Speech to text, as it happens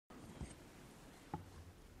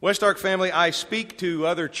West Ark family, I speak to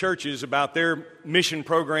other churches about their mission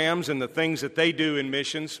programs and the things that they do in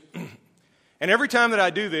missions. And every time that I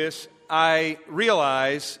do this, I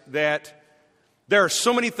realize that there are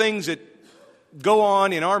so many things that go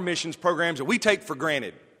on in our missions programs that we take for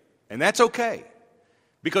granted. And that's okay,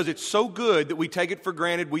 because it's so good that we take it for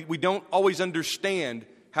granted. We don't always understand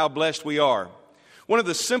how blessed we are. One of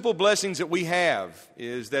the simple blessings that we have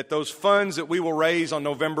is that those funds that we will raise on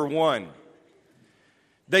November 1,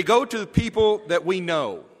 they go to the people that we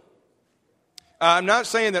know. I'm not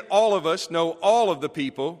saying that all of us know all of the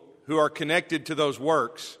people who are connected to those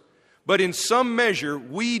works, but in some measure,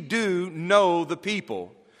 we do know the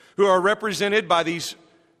people who are represented by these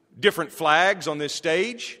different flags on this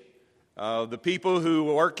stage, the people who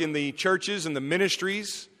work in the churches and the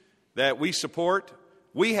ministries that we support.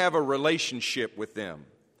 We have a relationship with them.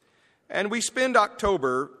 And we spend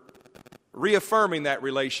October reaffirming that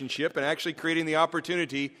relationship and actually creating the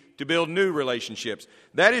opportunity to build new relationships.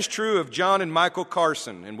 That is true of John and Michael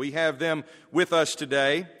Carson, and we have them with us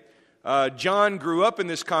today. John grew up in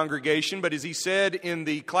this congregation, but as he said in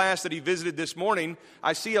the class that he visited this morning,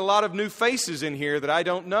 I see a lot of new faces in here that I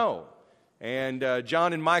don't know. And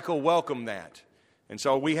John and Michael welcome that. And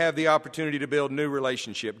so we have the opportunity to build new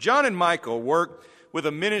relationship. John and Michael work with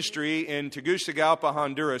a ministry in Tegucigalpa,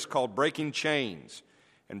 Honduras called Breaking Chains.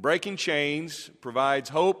 And Breaking Chains provides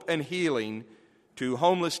hope and healing to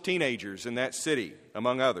homeless teenagers in that city,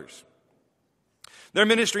 among others. Their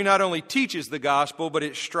ministry not only teaches the gospel, but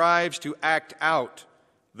it strives to act out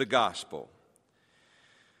the gospel.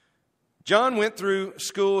 John went through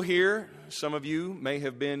school here. Some of you may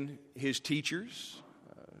have been his teachers.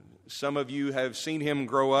 Some of you have seen him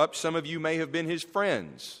grow up. Some of you may have been his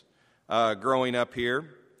friends growing up here.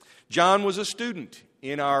 John was a student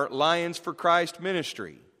in our Lions for Christ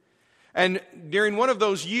ministry. And during one of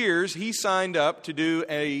those years, he signed up to do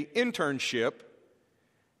an internship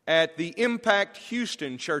at the Impact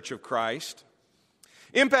Houston Church of Christ.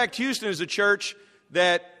 Impact Houston is a church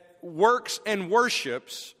that works and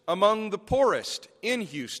worships among the poorest in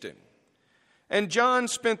Houston. And John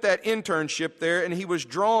spent that internship there, and he was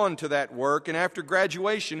drawn to that work. And after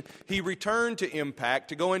graduation, he returned to Impact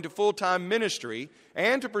to go into full-time ministry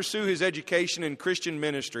and to pursue his education in Christian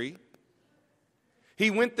ministry. He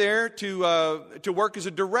went there to work as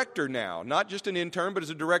a director now, not just an intern, but as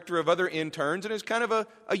a director of other interns, and as kind of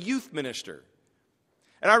a youth minister.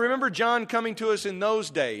 And I remember John coming to us in those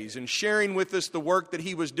days and sharing with us the work that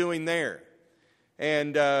he was doing there.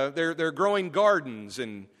 And they're growing gardens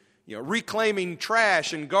and reclaiming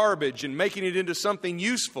trash and garbage and making it into something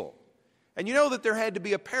useful. And you know that there had to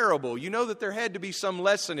be a parable. You know that there had to be some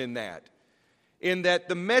lesson in that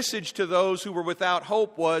the message to those who were without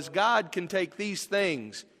hope was God can take these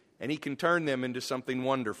things and He can turn them into something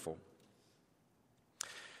wonderful.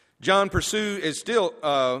 John is still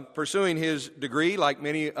pursuing his degree like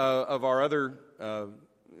many of our other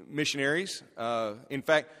missionaries. In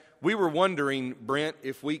fact, we were wondering, Brent,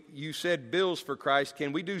 if you said bills for Christ,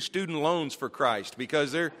 can we do student loans for Christ?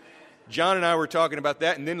 Because John and I were talking about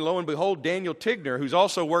that, and then lo and behold, Daniel Tigner, who's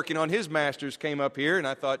also working on his master's, came up here, and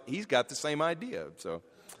I thought, he's got the same idea. So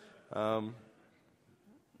I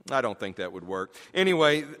don't think that would work.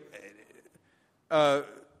 Anyway,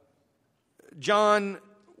 John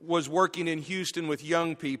was working in Houston with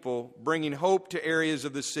young people, bringing hope to areas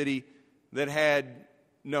of the city that had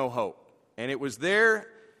no hope. And it was there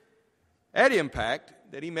at Impact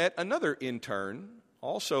that he met another intern,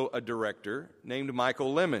 also a director, named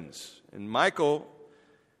Michael Lemons. And Michael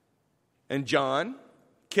and John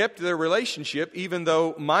kept their relationship even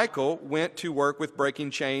though Michael went to work with Breaking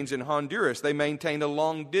Chains in Honduras. They maintained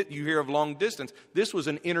you hear of long distance. This was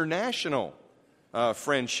an international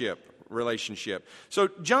relationship. So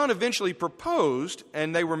John eventually proposed,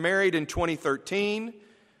 and they were married in 2013,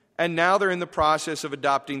 and now they're in the process of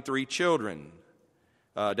adopting 3 children,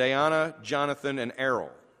 Diana, Jonathan, and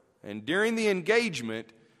Errol. And during the engagement,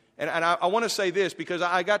 and I want to say this because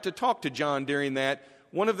I got to talk to John during that,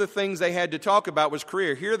 one of the things they had to talk about was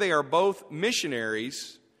career. Here they are both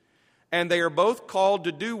missionaries, and they are both called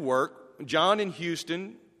to do work, John in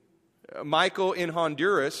Houston, Michael in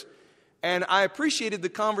Honduras, and I appreciated the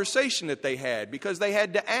conversation that they had because they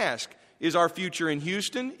had to ask, is our future in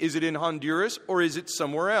Houston, is it in Honduras, or is it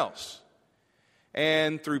somewhere else?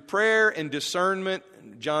 And through prayer and discernment,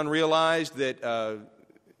 John realized that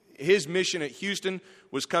his mission at Houston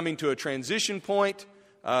was coming to a transition point.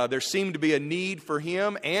 There seemed to be a need for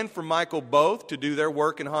him and for Michael both to do their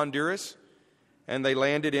work in Honduras. And they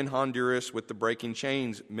landed in Honduras with the Breaking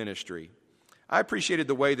Chains ministry. I appreciated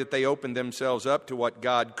the way that they opened themselves up to what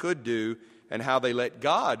God could do and how they let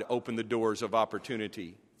God open the doors of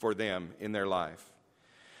opportunity for them in their life.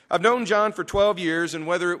 I've known John for 12 years, and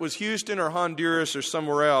whether it was Houston or Honduras or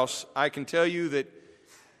somewhere else, I can tell you that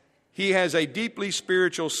he has a deeply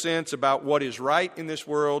spiritual sense about what is right in this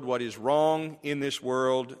world, what is wrong in this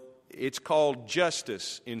world. It's called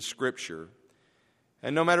justice in Scripture.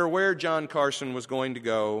 And no matter where John Carson was going to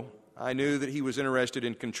go, I knew that he was interested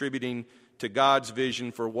in contributing to God's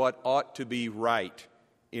vision for what ought to be right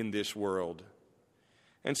in this world.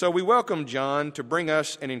 And so we welcome John to bring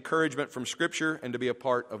us an encouragement from Scripture and to be a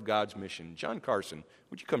part of God's mission. John Carson,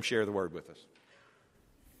 would you come share the word with us?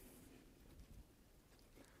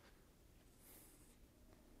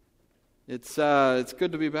 It's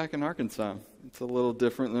good to be back in Arkansas. It's a little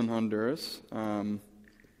different than Honduras. A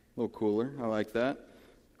little cooler. I like that.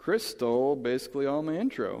 Chris stole basically all my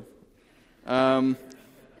intro,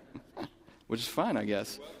 which is fine, I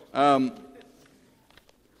guess.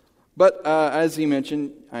 But as he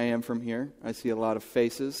mentioned, I am from here. I see a lot of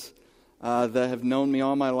faces that have known me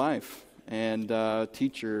all my life, and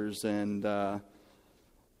teachers and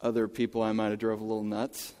other people I might have drove a little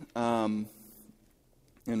nuts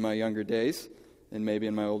in my younger days and maybe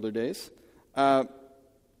in my older days. As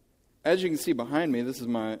you can see behind me, that's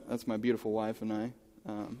my beautiful wife and I.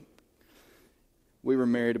 We were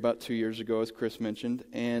married about 2 years ago, as Chris mentioned,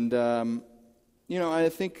 and I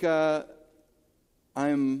think I'm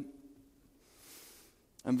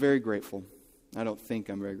very grateful. I don't think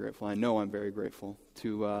I'm very grateful. I know I'm very grateful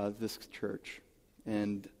to this church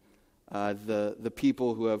and the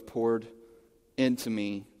people who have poured into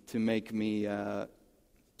me to make me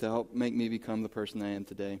to help make me become the person I am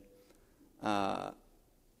today.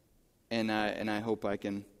 And I hope I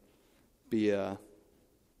can be a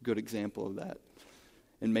good example of that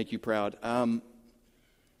and make you proud.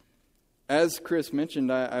 As Chris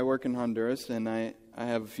mentioned, I work in Honduras, and I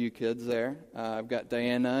have a few kids there. I've got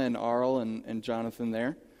Diana and Arl and Jonathan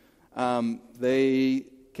there. They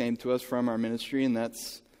came to us from our ministry, and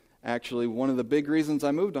that's actually one of the big reasons I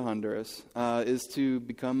moved to Honduras, is to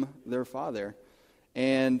become their father.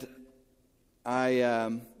 And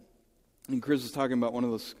and Chris was talking about one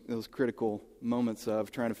of those critical moments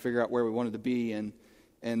of trying to figure out where we wanted to be, and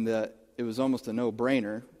it was almost a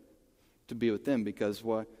no-brainer to be with them because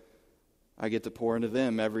I get to pour into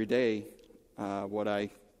them every day what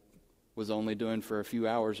I was only doing for a few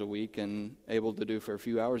hours a week and able to do for a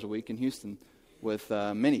few hours a week in Houston with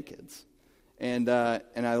many kids. And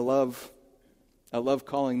I love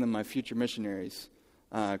calling them my future missionaries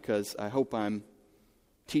because I hope I'm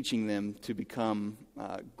teaching them to become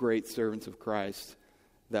great servants of Christ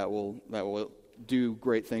that will do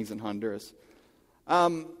great things in Honduras.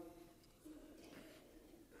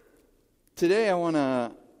 Today I want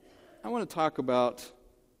to talk about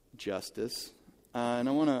justice, and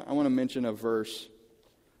I want to mention a verse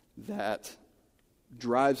that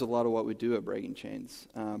drives a lot of what we do at Breaking Chains.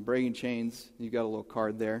 Breaking Chains, you got a little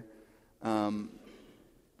card there,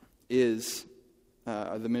 is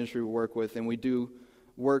the ministry we work with, and we do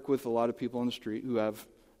work with a lot of people on the street who have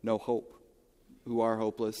no hope, who are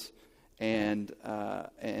hopeless, and are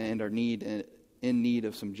in need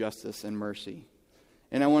of some justice and mercy.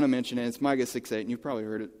 And I want to mention it. It's Micah 6:8, and you've probably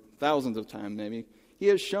heard it thousands of times maybe. He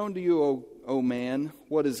has shown to you, O man,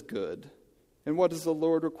 what is good, and what does the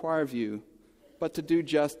Lord require of you, but to do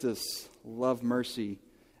justice, love mercy,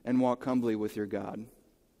 and walk humbly with your God.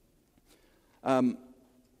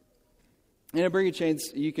 And at Breaking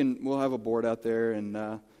Chains, we'll have a board out there, and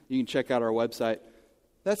you can check out our website.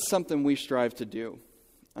 That's something we strive to do.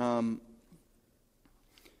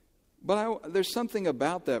 But there's something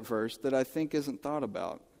about that verse that I think isn't thought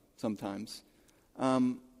about sometimes.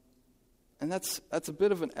 And that's a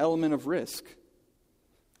bit of an element of risk.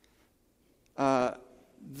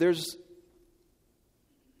 There's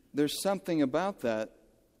something about that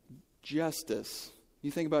justice.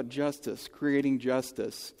 You think about justice, creating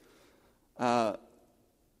justice.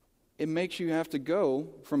 It makes you have to go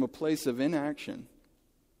from a place of inaction,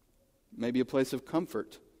 maybe a place of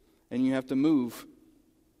comfort, and you have to move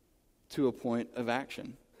to a point of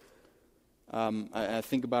action. I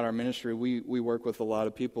think about our ministry. We work with a lot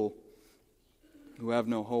of people who have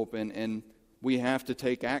no hope, and we have to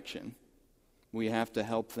take action. We have to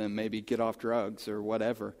help them maybe get off drugs or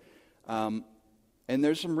whatever. And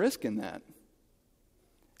there's some risk in that.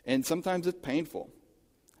 And sometimes it's painful.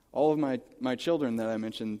 All of my children that I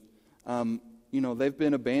mentioned, they've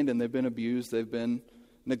been abandoned, they've been abused, they've been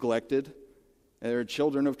neglected. They're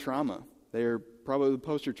children of trauma. They're probably the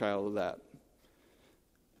poster child of that.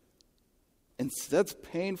 And that's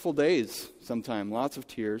painful days sometimes. Lots of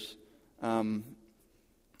tears and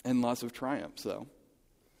lots of triumphs, though.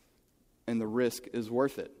 And the risk is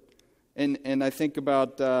worth it. And I think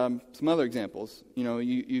about some other examples. You know,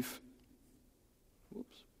 you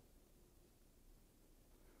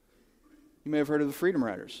may have heard of the Freedom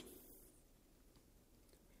Riders.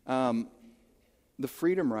 The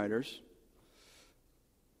Freedom Riders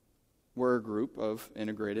were a group of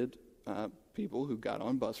integrated people who got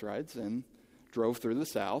on bus rides and drove through the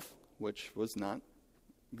South, which was not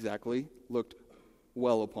exactly looked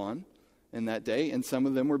well upon in that day. And some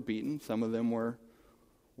of them were beaten. Some of them were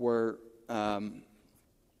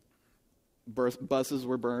buses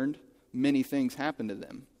were burned. Many things happened to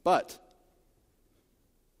them. But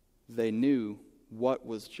they knew what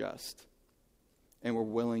was just and were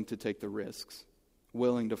willing to take the risks,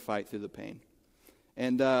 willing to fight through the pain.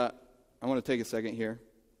 And I want to take a second here.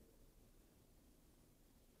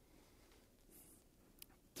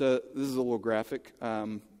 This is a little graphic. I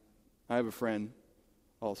have a friend,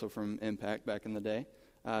 also from Impact back in the day,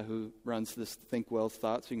 who runs this Think Wealth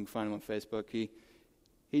Thoughts. You can find him on Facebook.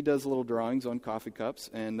 He does little drawings on coffee cups,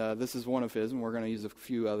 and this is one of his, and we're going to use a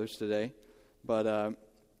few others today. But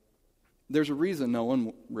there's a reason no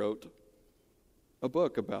one wrote a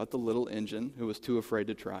book about the little engine who was too afraid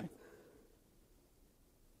to try.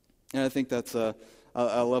 And I think that's I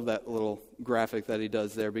love that little graphic that he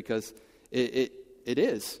does there, because it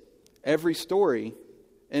is. Every story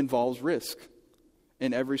involves risk,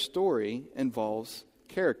 and every story involves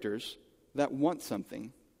characters that want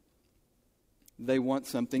something. They want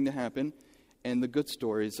something to happen, and the good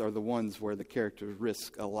stories are the ones where the characters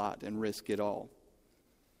risk a lot and risk it all.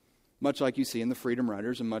 Much like you see in the Freedom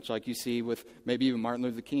Riders, and much like you see with maybe even Martin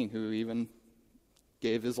Luther King, who even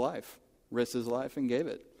gave his life, risked his life and gave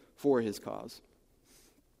it for his cause.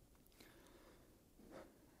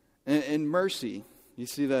 And mercy, you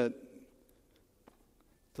see that,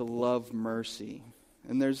 to love mercy.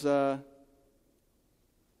 And there's a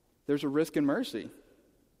risk in mercy.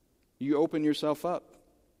 You open yourself up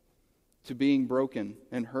to being broken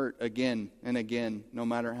and hurt again and again, no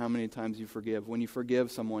matter how many times you forgive. When you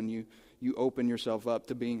forgive someone, you open yourself up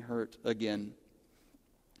to being hurt again.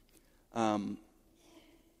 And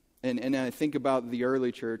I think about the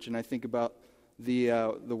early church, and I think about the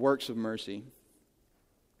works of mercy,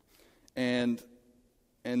 and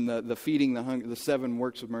the feeding the hungry, the 7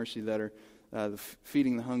 works of mercy that are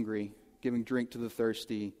feeding the hungry, giving drink to the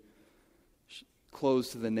thirsty, clothes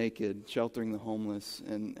to the naked, sheltering the homeless,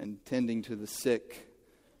 and tending to the sick,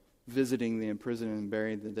 visiting the imprisoned and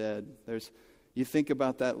burying the dead. You think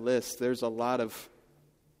about that list, there's a lot of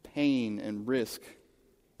pain and risk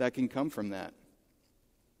that can come from that.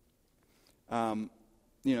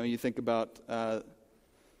 You think about, I'm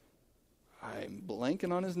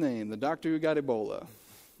blanking on his name, the doctor who got Ebola.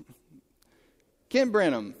 Ken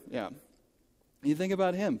Branham, yeah. You think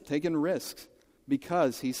about him taking risks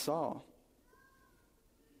because he saw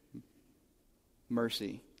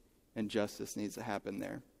mercy and justice needs to happen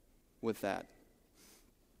there with that.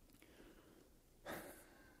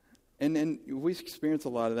 And we experience a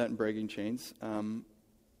lot of that in Breaking Chains,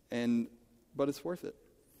 but it's worth it.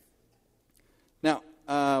 Now,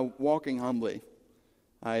 walking humbly,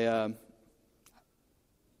 I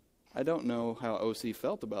don't know how OC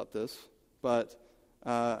felt about this, but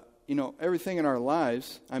everything in our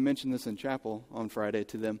lives, I mentioned this in chapel on Friday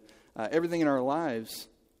to them, everything in our lives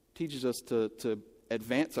teaches us to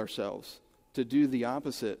advance ourselves, to do the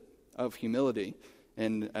opposite of humility.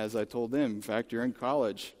 And as I told them, in fact, you're in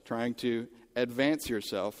college trying to advance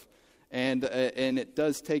yourself, and it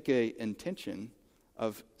does take an intention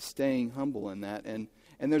of staying humble in that, and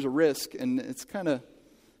there's a risk, and it's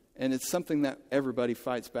something that everybody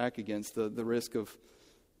fights back against, the risk of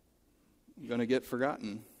going to get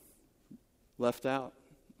forgotten, left out.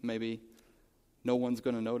 Maybe no one's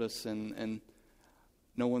going to notice, and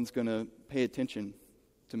no one's going to pay attention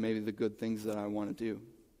to maybe the good things that I want to do.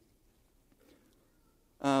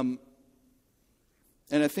 And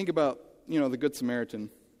I think about, the Good Samaritan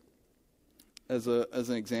as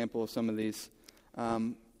an example of some of these.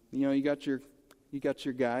 You got your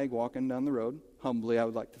guy walking down the road, humbly I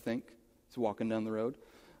would like to think. He's walking down the road.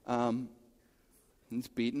 And he's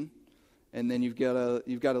beaten. And then you've got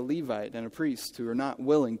a Levite and a priest who are not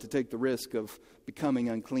willing to take the risk of becoming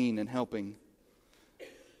unclean and helping.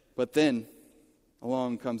 But then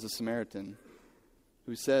along comes a Samaritan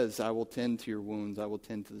who says, I will tend to your wounds, I will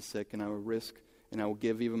tend to the sick, and I will risk, and I will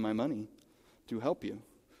give even my money to help you.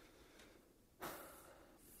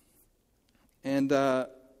 And that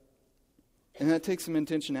takes some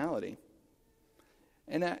intentionality.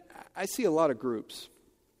 And I see a lot of groups.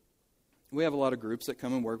 We have a lot of groups that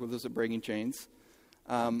come and work with us at Breaking Chains,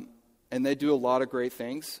 and they do a lot of great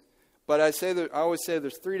things. But I always say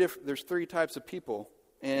there's three types of people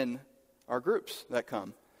in are groups that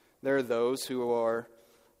come. There are those who are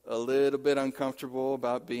a little bit uncomfortable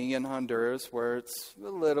about being in Honduras, where it's a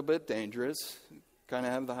little bit dangerous. Kind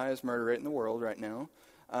of have the highest murder rate in the world right now,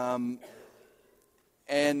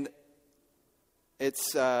 and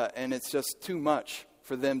it's just too much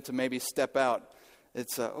for them to maybe step out.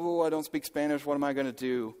 It's I don't speak Spanish. What am I going to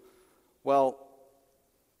do? Well,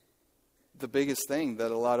 the biggest thing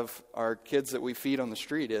that a lot of our kids that we feed on the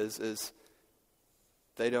street is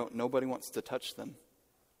nobody wants to touch them.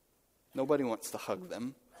 Nobody wants to hug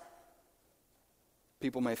them.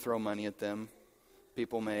 People may throw money at them.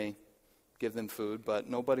 People may give them food, but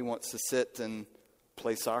nobody wants to sit and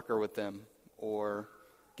play soccer with them or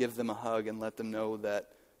give them a hug and let them know that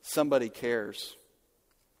somebody cares.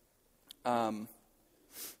 And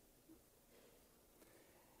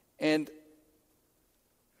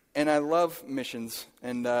I love missions,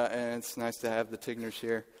 and it's nice to have the Tigners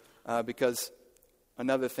here, because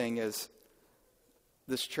another thing is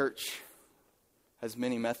this church has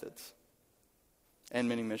many methods and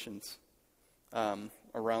many missions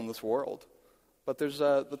around this world. But there's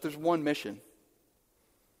one mission.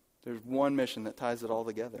 There's one mission that ties it all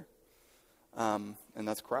together, and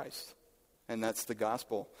that's Christ, and that's the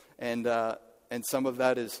gospel. And some of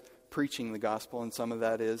that is preaching the gospel, and some of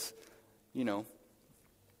that is,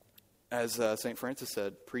 as St. Francis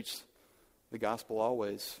said, preach the gospel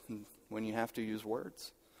always, when you have to use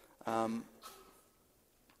words. And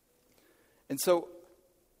so,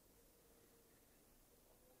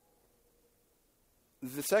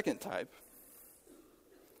 the second type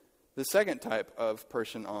of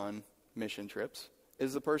person on mission trips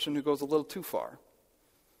is the person who goes a little too far,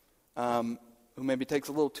 who maybe takes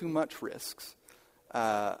a little too much risks,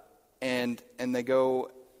 and they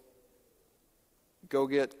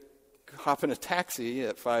hop in a taxi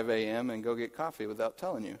at 5 a.m. and go get coffee without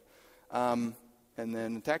telling you. And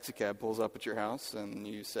then a taxi cab pulls up at your house and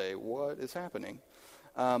you say, "What is happening?"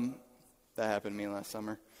 That happened to me last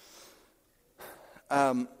summer.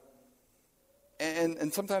 And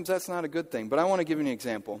sometimes that's not a good thing. But I want to give you an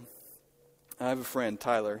example. I have a friend,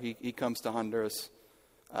 Tyler. He comes to Honduras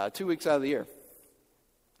 2 weeks out of the year.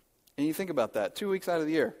 And you think about that, 2 weeks out of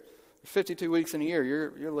the year. 52 weeks in a year,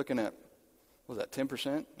 you're looking at,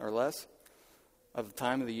 10% or less of the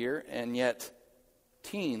time of the year? And yet,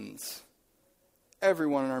 teens,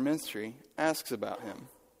 everyone in our ministry asks about him.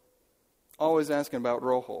 Always asking about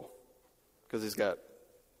Rojo, because he's got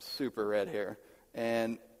super red hair.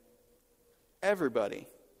 And everybody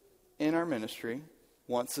in our ministry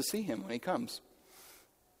wants to see him when he comes,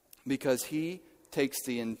 because he takes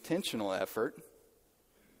the intentional effort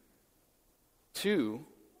to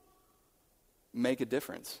make a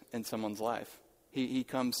difference in someone's life. He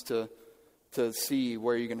comes to see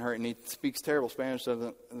where you can hurt, and he speaks terrible Spanish,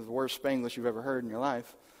 the worst Spanglish you've ever heard in your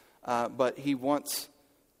life, but he wants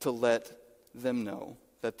to let them know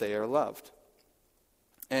that they are loved.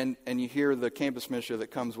 And you hear the campus ministry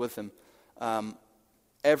that comes with him.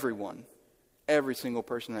 Every single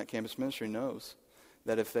person in that campus ministry knows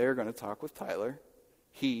that if they're going to talk with Tyler,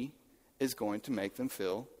 he is going to make them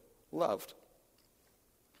feel loved.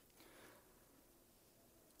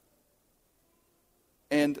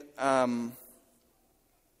 And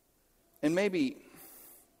maybe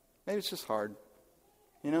it's just hard,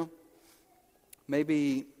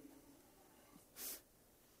 Maybe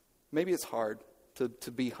it's hard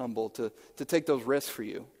to be humble, to take those risks for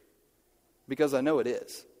you, because I know it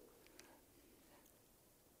is.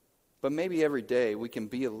 But maybe every day we can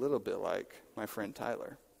be a little bit like my friend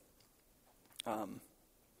Tyler.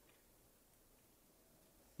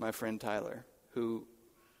 My friend Tyler, who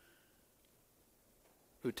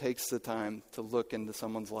takes the time to look into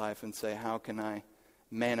someone's life and say, how can I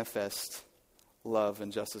manifest love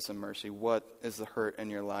and justice and mercy? What is the hurt in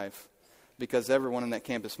your life? Because everyone in that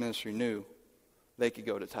campus ministry knew they could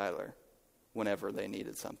go to Tyler whenever they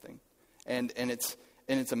needed something. And it's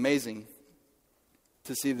amazing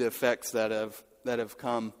to see the effects that have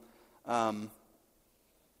come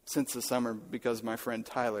since the summer, because my friend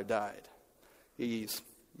Tyler died. He's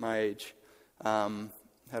my age, had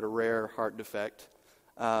a rare heart defect.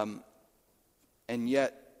 And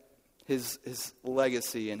yet his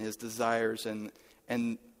legacy and his desires and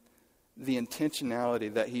the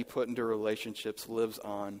intentionality that he put into relationships lives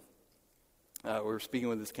on. We were speaking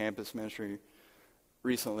with his campus ministry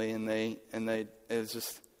recently, and they is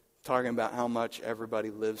just talking about how much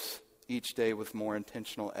everybody lives each day with more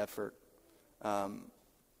intentional effort,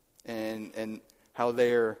 and how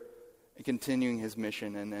they're continuing his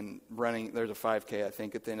mission and running. There's a 5K, I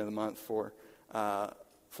think, at the end of the month for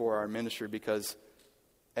our ministry, because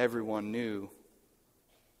everyone knew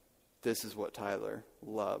this is what Tyler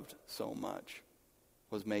loved so much,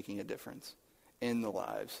 was making a difference in the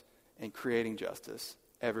lives and creating justice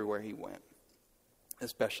everywhere he went,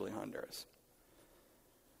 especially Honduras.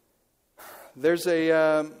 There's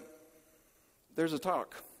a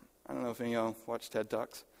talk. I don't know if any of y'all watch TED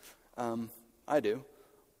Talks. I do,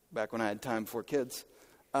 back when I had time before kids.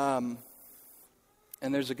 And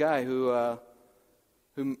there's a guy who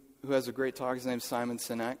has a great talk. His name's Simon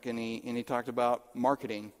Sinek, and he talked about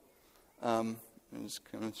marketing. It's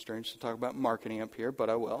kind of strange to talk about marketing up here, but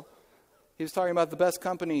I will. He was talking about the best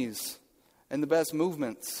companies and the best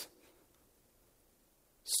movements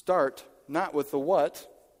start not with the what,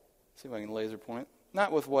 see if I can laser point,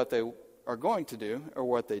 not with what they are going to do or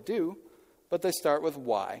what they do, but they start with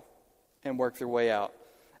why and work their way out.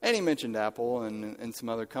 And he mentioned Apple and some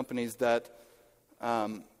other companies that,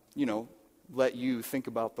 let you think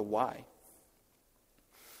about the why.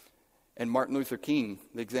 And Martin Luther King,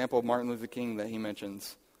 the example of Martin Luther King that he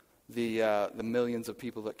mentions, the millions of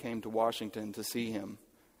people that came to Washington to see him.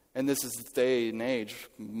 And this is the day and age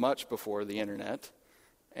much before the internet.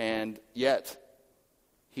 And yet,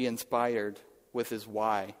 he inspired with his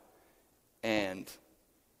why and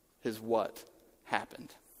his what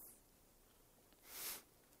happened.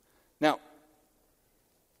 Now,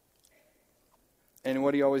 and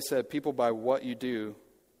what he always said, people by what you do,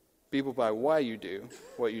 people by why you do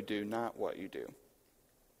what you do, not what you do.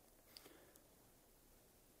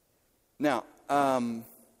 Now, I'm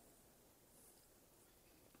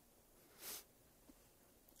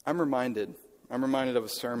reminded of a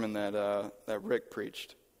sermon that Rick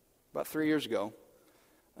preached about 3 years ago.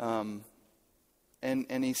 And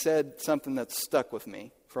he said something that stuck with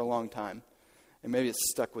me for a long time. And maybe it's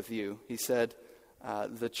stuck with you. He said,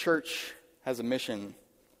 the church has a mission,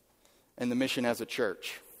 and the mission has a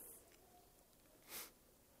church.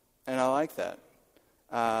 And I like that.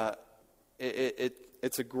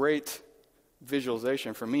 It's a great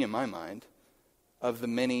visualization for me in my mind of the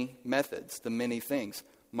many methods, the many things.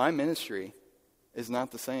 My ministry is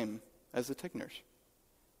not the same as the Tickners.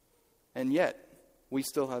 And yet, we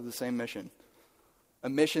still have the same mission. A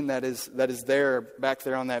mission that is there, back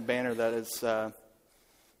there on that banner, that is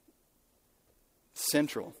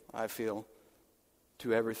central, I feel,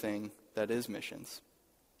 to everything that is missions.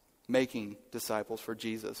 Making disciples for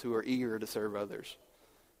Jesus who are eager to serve others.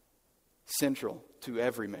 Central to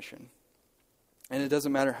every mission. And it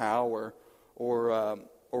doesn't matter how or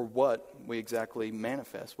what we exactly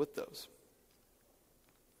manifest with those.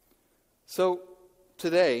 So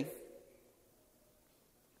today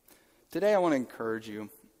I want to encourage you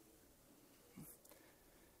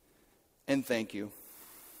and thank you.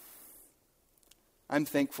 I'm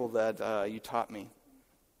thankful that you taught me.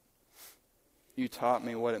 You taught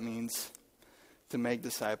me what it means to make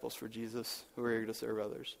disciples for Jesus who are eager to serve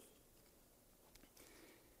others.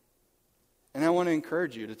 And I want to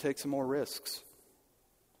encourage you to take some more risks.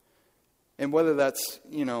 And whether that's,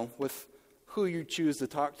 with who you choose to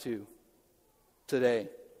talk to today.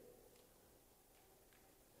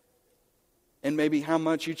 And maybe how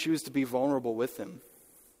much you choose to be vulnerable with them.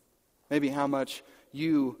 Maybe how much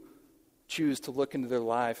you choose to look into their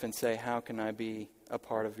life and say, how can I be a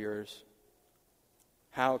part of yours?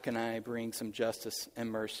 How can I bring some justice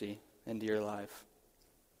and mercy into your life?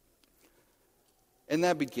 And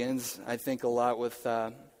that begins, I think, a lot with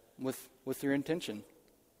your intention.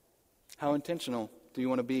 How intentional do you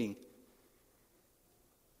want to be?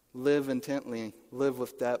 Live intently, live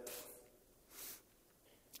with depth.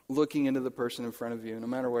 Looking into the person in front of you, no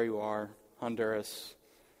matter where you are, Honduras,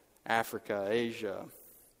 Africa, Asia,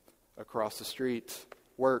 across the street,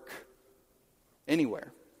 work,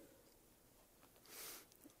 anywhere.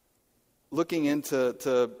 Looking into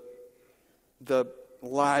the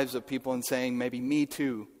lives of people and saying, maybe me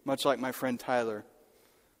too, much like my friend Tyler,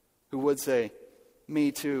 who would say,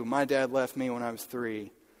 me too, my dad left me when I was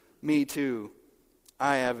 3. Me too,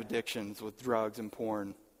 I have addictions with drugs and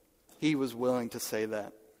porn. He was willing to say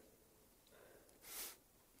that.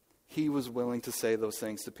 He was willing to say those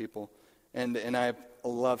things to people. And I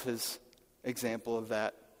love his example of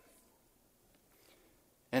that.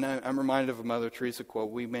 And I'm reminded of a Mother Teresa quote,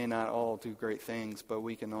 we may not all do great things, but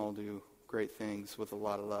we can all do great things with a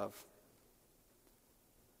lot of love.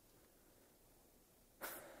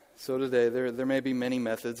 So today, there may be many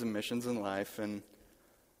methods and missions in life, and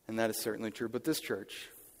that is certainly true. But this church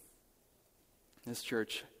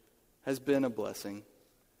has been a blessing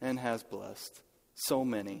and has blessed so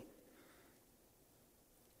many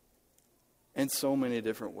in so many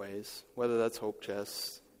different ways, whether that's Hope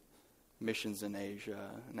Chest, missions in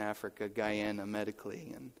Asia, in Africa, Guyana,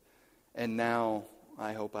 medically, and now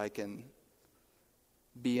I hope I can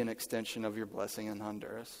be an extension of your blessing in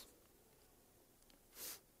Honduras.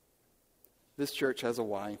 This church has a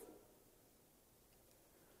why.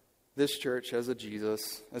 This church has a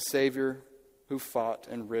Jesus, a Savior who fought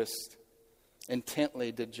and risked,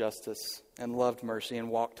 intently did justice and loved mercy and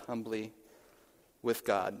walked humbly with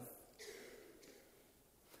God.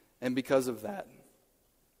 And because of that,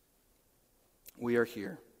 we are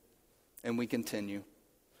here, and we continue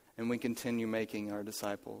making our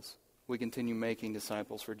disciples. We continue making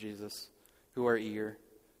disciples for Jesus who are eager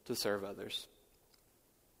to serve others.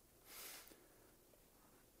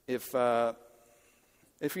 If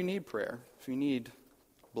you need prayer, if you need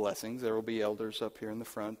blessings, there will be elders up here in the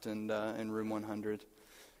front and in room 100.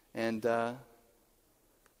 And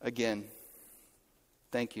again,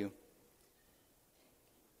 thank you.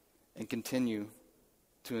 And continue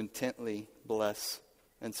to intently bless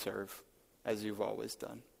and serve as you've always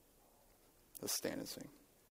done. Let's stand and sing.